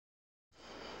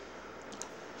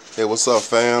Hey, what's up,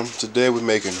 fam? Today we're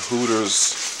making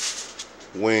Hooters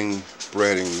wing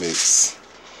breading mix.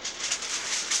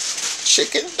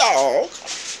 Chicken dog.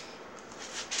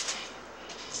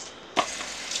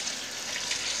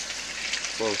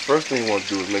 So the first thing you want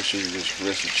to do is make sure you just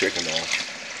rinse your chicken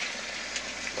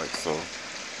off, like so.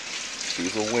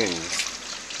 These are wings.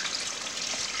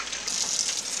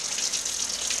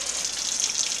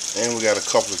 And we got a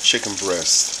couple of chicken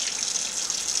breasts.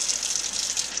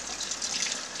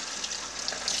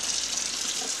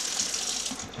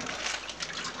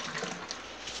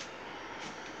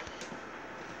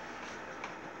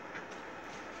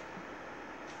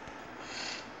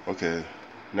 Okay,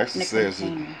 next it says,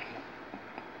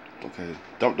 okay,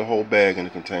 dump the whole bag in the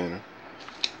container.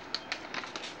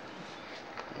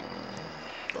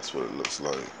 That's what it looks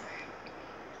like.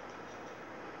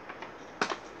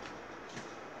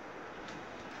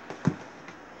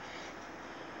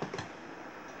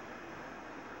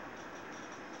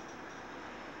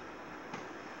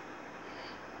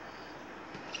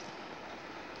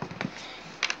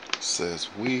 It says,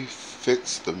 we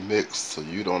fix the mix so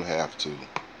you don't have to.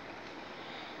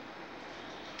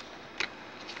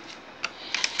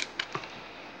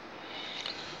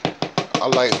 I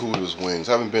like Hooters wings.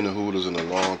 I haven't been to Hooters in a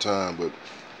long time, but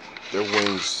their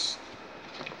wings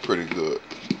pretty good.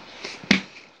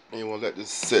 And you want to let this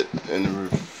sit in the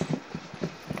roof.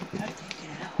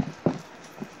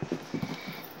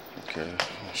 Okay,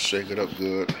 shake it up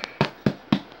good.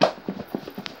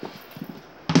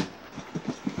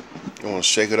 You want to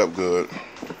shake it up good.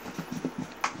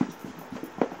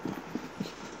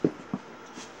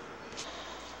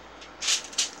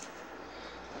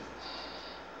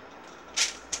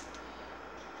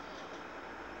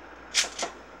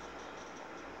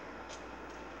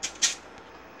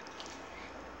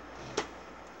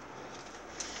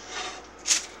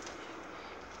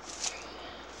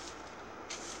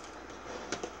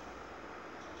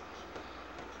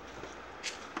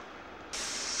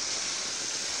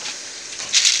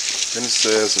 Then it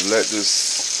says to let this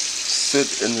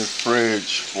sit in the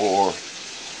fridge for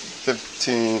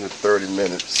 15 to 30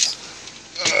 minutes.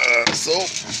 So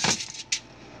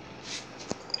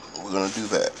we're gonna do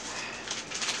that.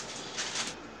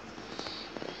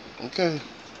 Okay,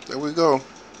 there we go.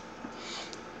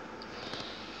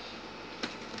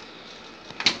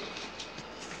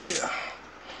 Yeah.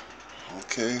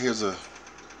 Okay, here's a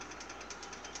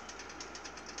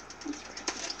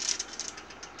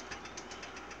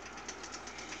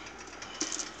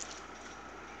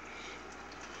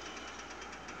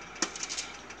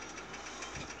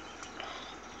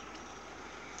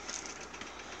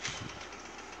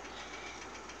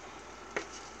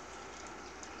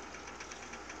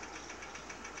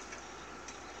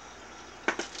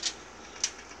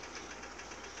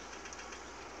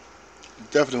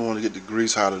definitely want to get the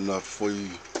grease hot enough before you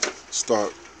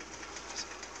start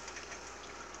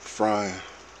frying.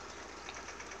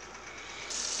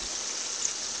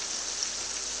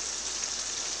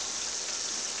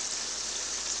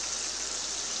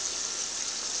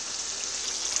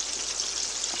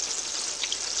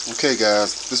 Okay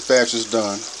guys, this batch is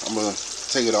done. I'm gonna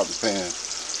take it out the pan.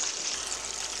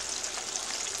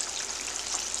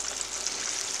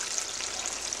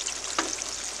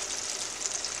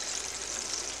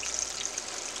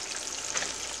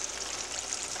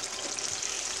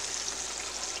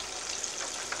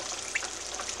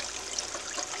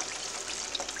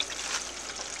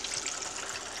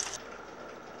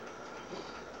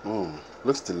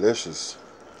 Looks delicious.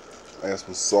 Add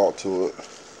some salt to it.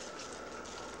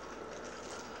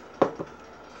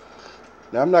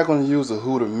 Now I'm not going to use a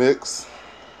Hooter mix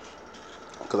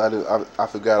because I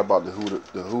forgot about the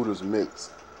Hooters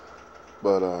mix.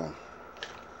 But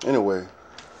anyway,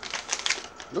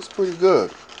 looks pretty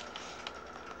good.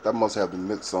 That must have the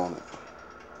mix on it.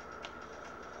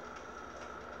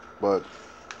 But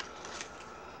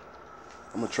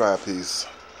I'm gonna try a piece.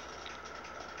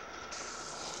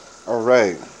 All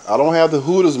right, I don't have the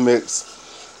Hooters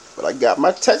mix, but I got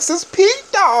my Texas Pete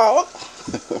dog.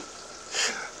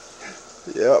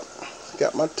 Yep,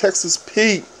 got my Texas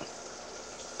Pete.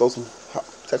 Throw some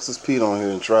Texas Pete on here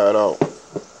and try it out.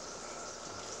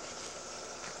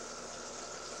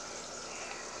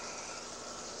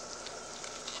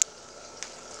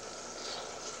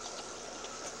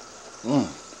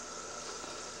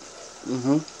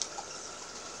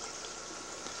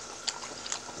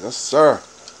 Yes, sir.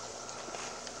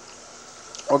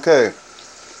 Okay,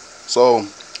 so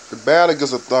the batter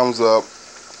gets a thumbs up.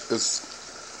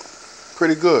 It's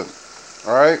pretty good.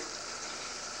 All right.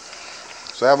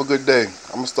 So have a good day.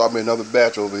 I'm gonna start me another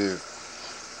batch over here.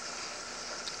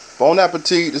 Bon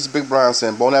appetit. This is Big Brian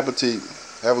saying bon appetit.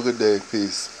 Have a good day.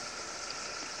 Peace.